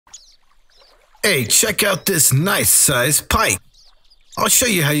Hey, check out this nice size pike. I'll show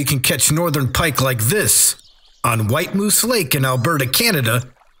you how you can catch northern pike like this on White Moose Lake in Alberta, Canada,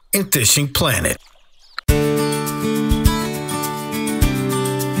 in Fishing Planet.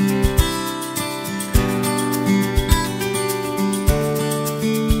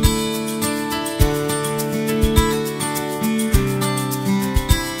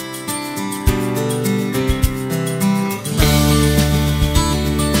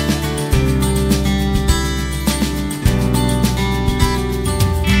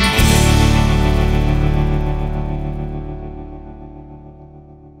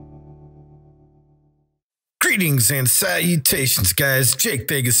 Greetings and salutations, guys. Jake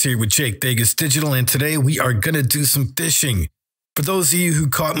Vegas here with Jake Vegas Digital, and today we are going to do some fishing. For those of you who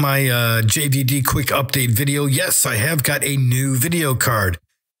caught my JVD quick update video, yes, I have got a new video card.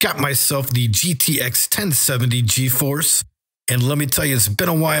 Got myself the GTX 1070 GeForce, and let me tell you, it's been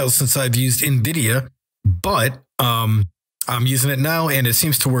a while since I've used NVIDIA, but I'm using it now, and it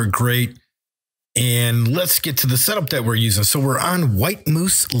seems to work great. And let's get to the setup that we're using. So we're on White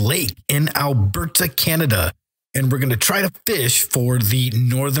Moose Lake in Alberta, Canada. And we're going to try to fish for the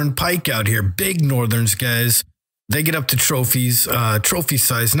northern pike out here. Big northerns, guys. They get up to trophies, trophy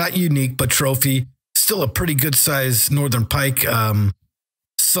size, not unique, but trophy. Still a pretty good size northern pike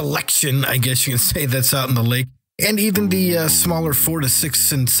selection, I guess you can say, that's out in the lake. And even the smaller 4 to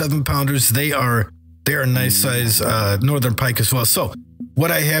 6 and 7 pounders, they are nice size northern pike as well. So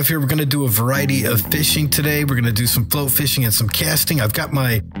what I have here, we're going to do a variety of fishing today. We're going to do some float fishing and some casting. I've got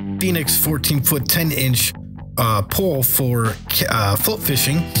my Phoenix 14-foot 10-inch pole for float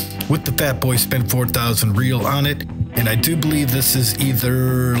fishing with the Fat Boy Spin 4000 reel on it. And I do believe this is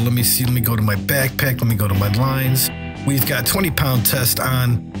either, let me see, let me go to my backpack, let me go to my lines. We've got 20-pound test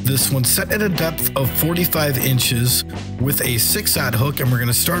on this one, set at a depth of 45 inches with a 6-aught hook. And we're going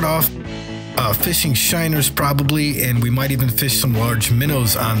to start off fishing shiners probably, and we might even fish some large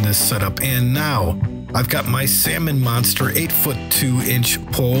minnows on this setup. And now I've got my Salmon Monster 8-foot 2-inch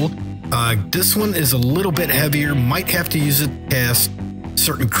pole. This one is a little bit heavier, might have to use it to cast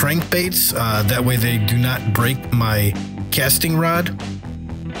certain crankbaits, that way they do not break my casting rod.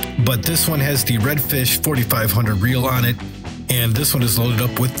 But this one has the Redfish 4500 reel on it, and this one is loaded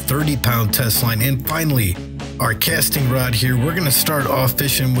up with 30-pound test line. And finally, our casting rod here, we're going to start off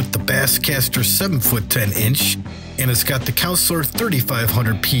fishing with the Basscaster 7-foot 10-inch, and it's got the Counselor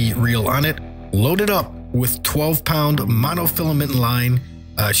 3500P reel on it, loaded up with 12-pound monofilament line.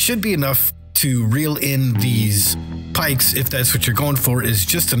 Should be enough to reel in these pikes if that's what you're going for, is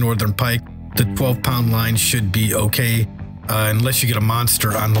just a northern pike. The 12-pound line should be okay, unless you get a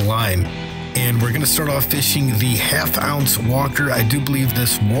monster on the line. And we're going to start off fishing the 1/2-ounce walker. I do believe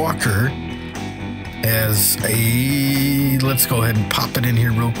this walker has a, let's go ahead and pop it in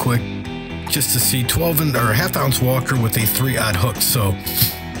here real quick just to see, 1/2-ounce walker with a 3-aught hook. So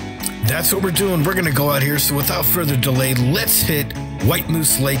that's what we're doing. We're going to go out here. So without further delay, let's hit White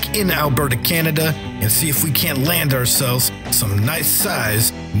Moose Lake in Alberta, Canada, and see if we can't land ourselves some nice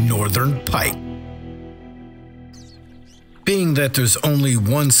size northern pike. Being that there's only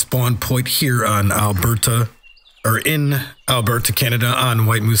one spawn point here on Alberta, or in Alberta, Canada, on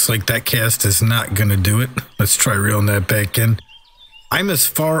White Moose Lake, that cast is not going to do it. Let's try reeling that back in. I'm as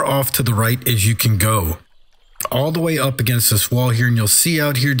far off to the right as you can go, all the way up against this wall here, and you'll see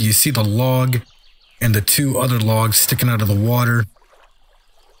out here, do you see the log and the 2 other logs sticking out of the water?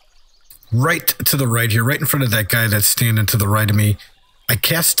 Right to the right here, right in front of that guy that's standing to the right of me. I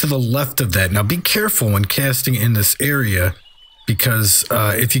cast to the left of that. Now be careful when casting in this area, because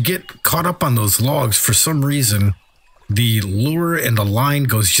if you get caught up on those logs, for some reason, the lure and the line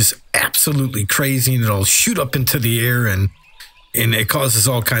goes just absolutely crazy, and it'll shoot up into the air, and it causes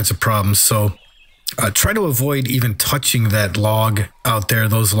all kinds of problems. So try to avoid even touching that log out there,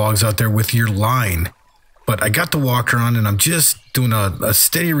 those logs out there, with your line. But I got the walker on, and I'm just doing a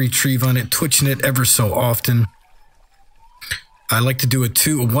steady retrieve on it, twitching it ever so often. I like to do a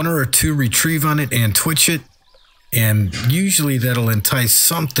 1 or 2 retrieve on it and twitch it, and usually that'll entice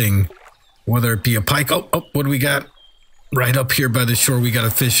something, whether it be a pike. Oh, what do we got? Right up here by the shore, we got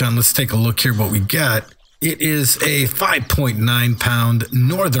a fish on. Let's take a look here what we got. It is a 5.9-pound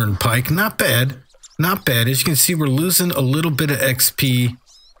northern pike. Not bad. Not bad. As you can see, we're losing a little bit of XP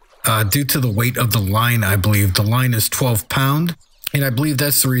due to the weight of the line, I believe. The line is 12-pound, and I believe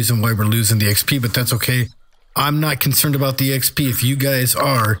that's the reason why we're losing the XP, but that's okay. I'm not concerned about the XP. If you guys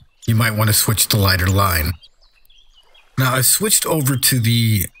are, you might want to switch to lighter line. Now, I switched over to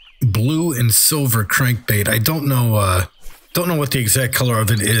the blue and silver crankbait. I don't know what the exact color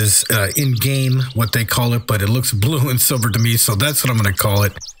of it is in game, what they call it, but it looks blue and silver to me, so that's what I'm going to call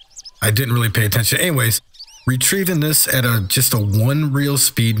it. I didn't really pay attention. Anyways, retrieving this at just a 1 reel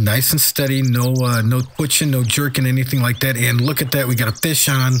speed, nice and steady, no twitching, no jerking, anything like that. And look at that, we got a fish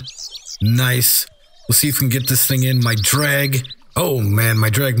on. Nice. We'll see if we can get this thing in. My drag, oh man, my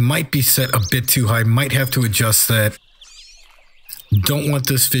drag might be set a bit too high. Might have to adjust that. Don't want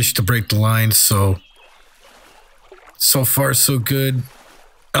this fish to break the line, so far so good.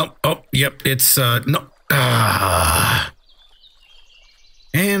 Oh, yep, it's, no.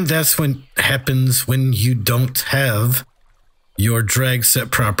 And that's what happens when you don't have your drag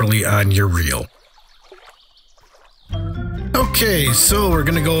set properly on your reel. Okay, so we're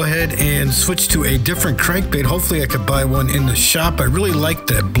gonna go ahead and switch to a different crankbait. Hopefully I could buy one in the shop. I really like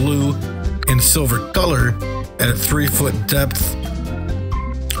that blue and silver color at a 3-foot depth.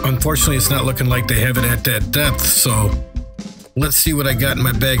 Unfortunately, it's not looking like they have it at that depth, so let's see what I got in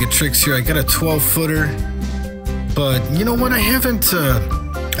my bag of tricks here. I got a 12-footer, but you know what? I haven't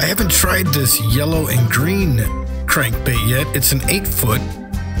tried this yellow and green crankbait yet. It's an 8-foot.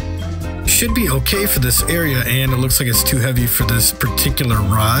 Should be okay for this area, and it looks like it's too heavy for this particular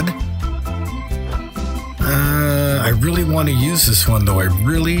rod. I really want to use this one though. I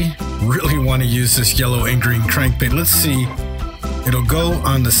really want to use this yellow and green crankbait. Let's see. It'll go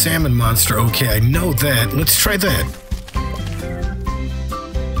on the salmon monster. Okay, I know that. Let's try that.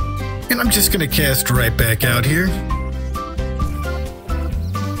 And I'm just going to cast right back out here.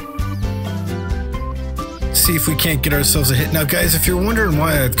 See if we can't get ourselves a hit. Now, guys, if you're wondering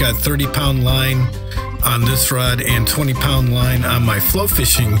why I've got 30-pound line on this rod and 20-pound line on my flow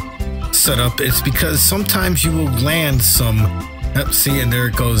fishing setup, it's because sometimes you will land some... Yep, see, and there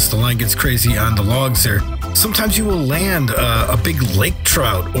it goes. The line gets crazy on the logs there. Sometimes you will land a big lake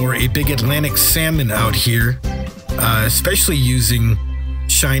trout or a big Atlantic salmon out here, especially using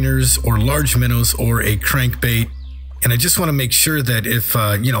shiners or large minnows or a crankbait. And I just want to make sure that if,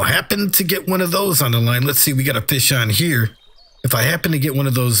 happen to get one of those on the line, let's see, we got a fish on here. If I happen to get one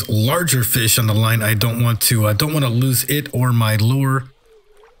of those larger fish on the line, I don't want to lose it or my lure.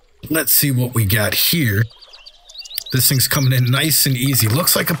 Let's see what we got here. This thing's coming in nice and easy.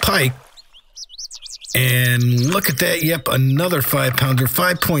 Looks like a pike. And look at that. Yep, another 5-pounder,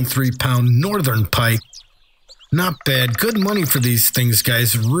 5.3 pound northern pike. Not bad. Good money for these things,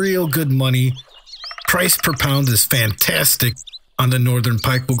 guys. Real good money. Price per pound is fantastic on the northern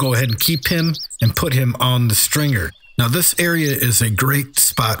pike. We'll go ahead and keep him and put him on the stringer. Now, this area is a great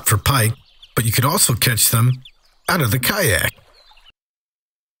spot for pike, but you could also catch them out of the kayak.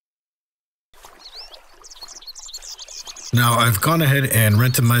 Now, I've gone ahead and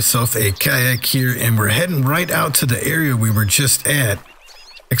rented myself a kayak here, and we're heading right out to the area we were just at.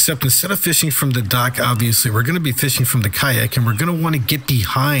 Except instead of fishing from the dock, obviously, we're going to be fishing from the kayak, and we're going to want to get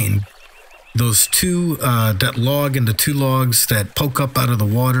behind those two, that log and the 2 logs that poke up out of the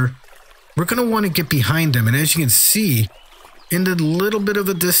water. We're going to want to get behind them, and as you can see, in the little bit of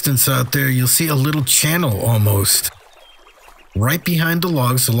a distance out there, you'll see a little channel almost. Right behind the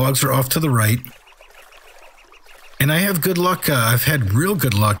logs. The logs are off to the right. And I have good luck. I've had real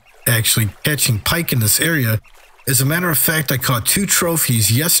good luck actually catching pike in this area. As a matter of fact, I caught 2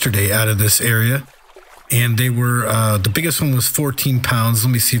 trophies yesterday out of this area. And they were, the biggest one was 14 pounds.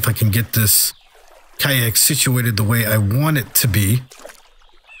 Let me see if I can get this kayak situated the way I want it to be.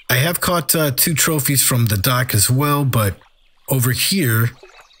 I have caught 2 trophies from the dock as well, but over here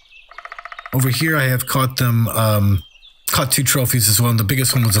I have caught them, caught 2 trophies as well. And the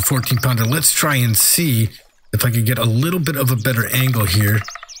biggest one was a 14 pounder. Let's try and see if I can get a little bit of a better angle here.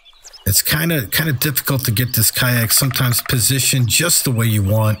 It's kind of difficult to get this kayak sometimes positioned just the way you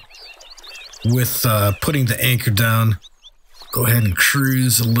want with putting the anchor down. Go ahead and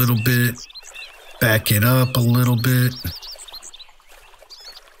cruise a little bit, back it up a little bit.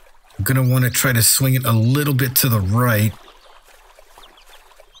 I'm going to want to try to swing it a little bit to the right.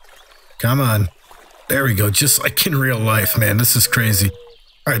 Come on. There we go. Just like in real life, man. This is crazy.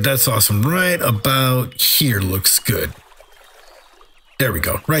 All right, that's awesome. Right about here looks good. There we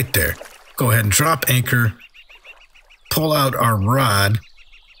go, right there. Go ahead and drop anchor, pull out our rod,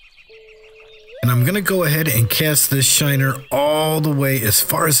 and I'm going to go ahead and cast this shiner all the way as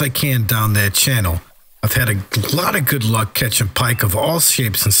far as I can down that channel. I've had a lot of good luck catching pike of all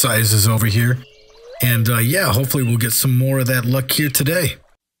shapes and sizes over here. And yeah, hopefully we'll get some more of that luck here today.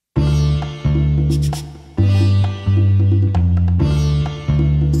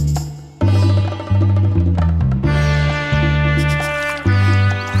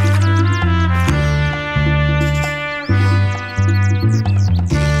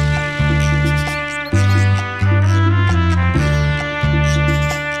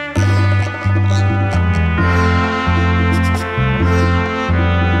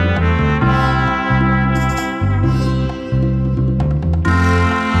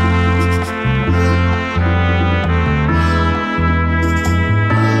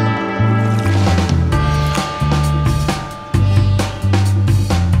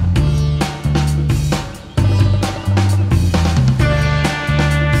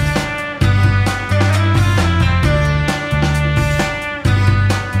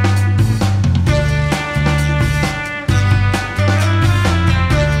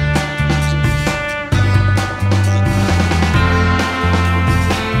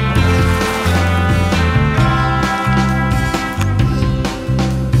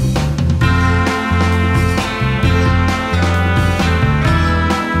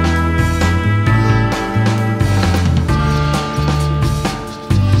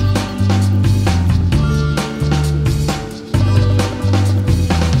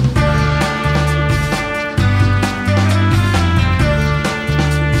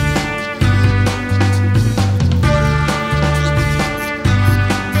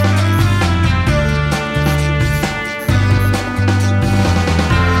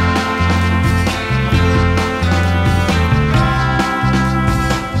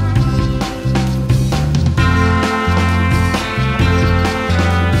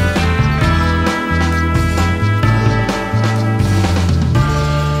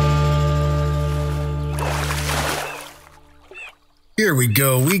 Here we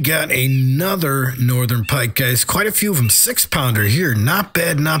go. We got another northern pike, guys. Quite a few of them. 6-pounder here. Not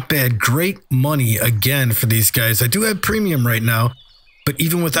bad, not bad. Great money again for these guys. I do have premium right now, but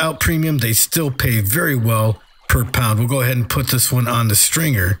even without premium, they still pay very well per pound. We'll go ahead and put this one on the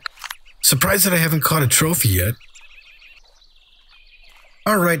stringer. Surprised that I haven't caught a trophy yet.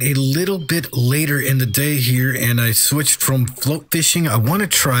 All right, a little bit later in the day here, and I switched from float fishing. I want to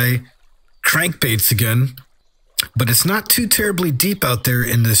try crankbaits again, but it's not too terribly deep out there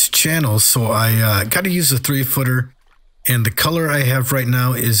in this channel, so I got to use a 3-footer, and the color I have right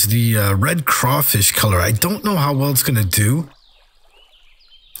now is the red crawfish color. I don't know how well it's going to do.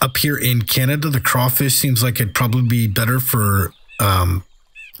 Up here in Canada, the crawfish seems like it'd probably be better for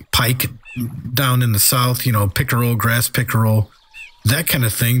pike down in the south, you know, pickerel, grass pickerel, that kind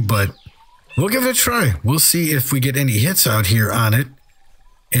of thing, but we'll give it a try. We'll see if we get any hits out here on it,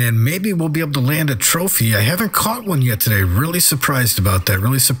 and maybe we'll be able to land a trophy. I haven't caught one yet today. Really surprised about that.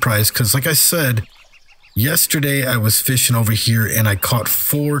 Really surprised because, like I said, yesterday I was fishing over here and I caught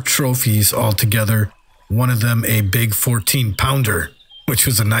 4 trophies altogether. One of them a big 14-pounder, which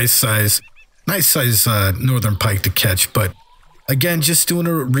was a nice size northern pike to catch. But again, just doing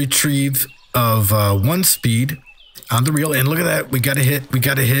a retrieve of 1 speed on the reel, and look at that, we got a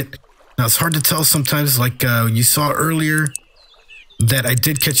hit. Now it's hard to tell sometimes, like you saw earlier that I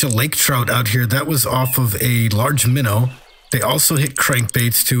did catch a lake trout out here. That was off of a large minnow. They also hit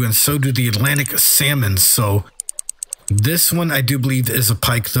crankbaits too, and so do the Atlantic salmon. So this one I do believe is a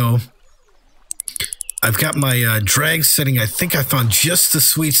pike though. I've got my drag setting. I think I found just the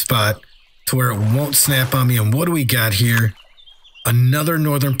sweet spot to where it won't snap on me. And what do we got here? Another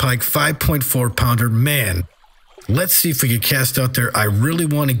northern pike, 5.4-pounder. Man, let's see if we can cast out there. I really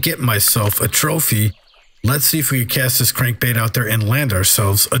want to get myself a trophy. Let's see if we can cast this crankbait out there and land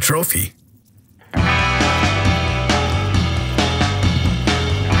ourselves a trophy.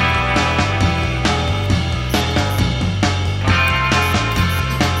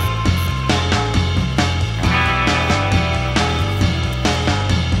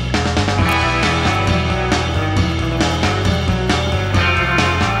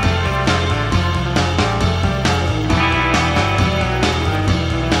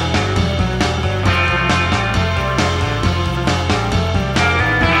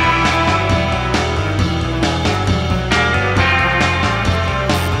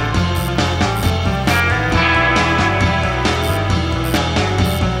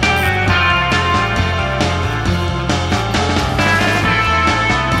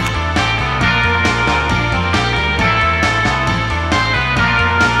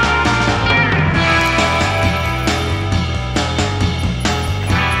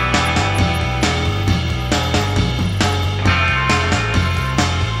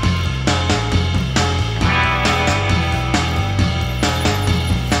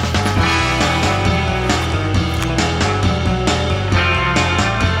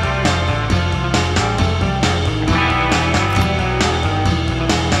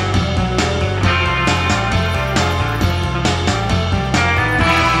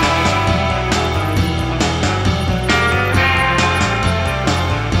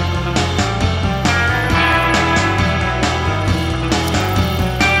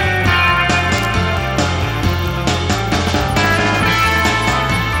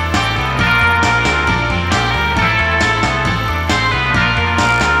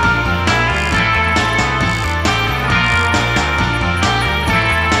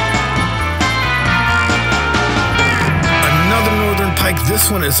 This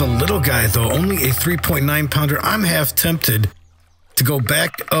one is a little guy though, only a 3.9-pounder. I'm half tempted to go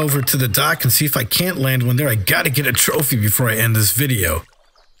back over to the dock and see if I can't land one there. I gotta get a trophy before I end this video.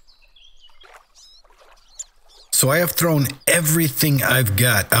 So I have thrown everything I've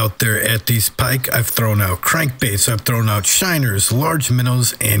got out there at these pike. I've thrown out crankbaits, I've thrown out shiners, large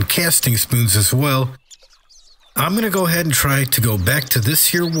minnows, and casting spoons as well. I'm gonna go ahead and try to go back to this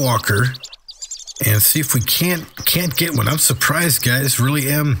here walker and see if we can't get one. I'm surprised, guys. Really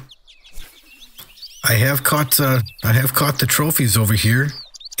am. I have caught the trophies over here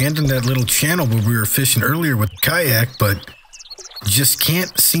and in that little channel where we were fishing earlier with the kayak, but just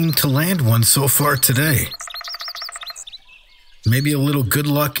can't seem to land one so far today. Maybe a little good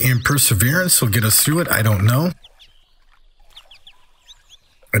luck and perseverance will get us through it. I don't know.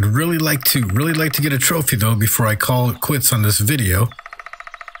 I'd really like to get a trophy though before I call it quits on this video.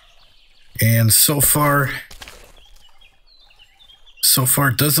 And so far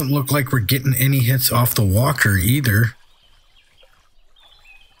it doesn't look like we're getting any hits off the walker either.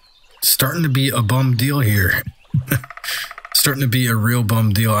 Starting to be a bum deal here. Starting to be a real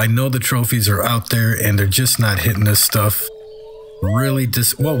bum deal. I know the trophies are out there and they're just not hitting this stuff. really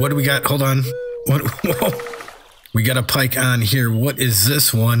whoa, what do we got? Hold on. Whoa. We got a pike on here. What is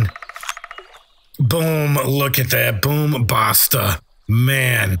this one? Boom, look at that. Boom, basta.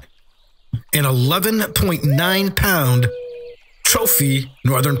 Man. An 11.9 pound trophy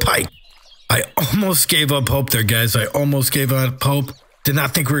northern pike. I almost gave up hope there, guys. I almost gave up hope. Did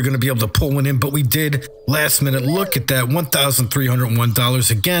not think we were going to be able to pull one in, but we did last minute. Look at that,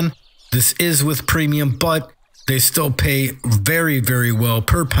 $1,301. Again, this is with premium, but they still pay very, very well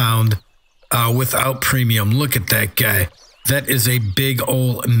per pound without premium. Look at that guy. That is a big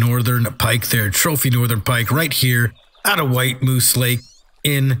old northern pike there. Trophy northern pike right here out of White Moose Lake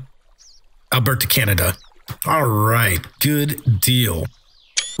in Alberta, Canada. All right, good deal.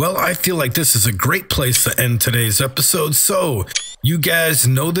 Well, I feel like this is a great place to end today's episode, so you guys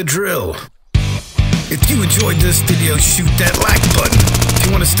know the drill. If you enjoyed this video, shoot that like button. If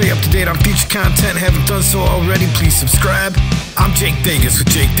you want to stay up to date on future content, haven't done so already, please subscribe. I'm Jake Vegas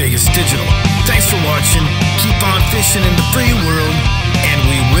with Jake Vegas Digital. Thanks for watching. Keep on fishing in the free world, and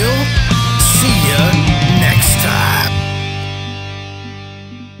we will see ya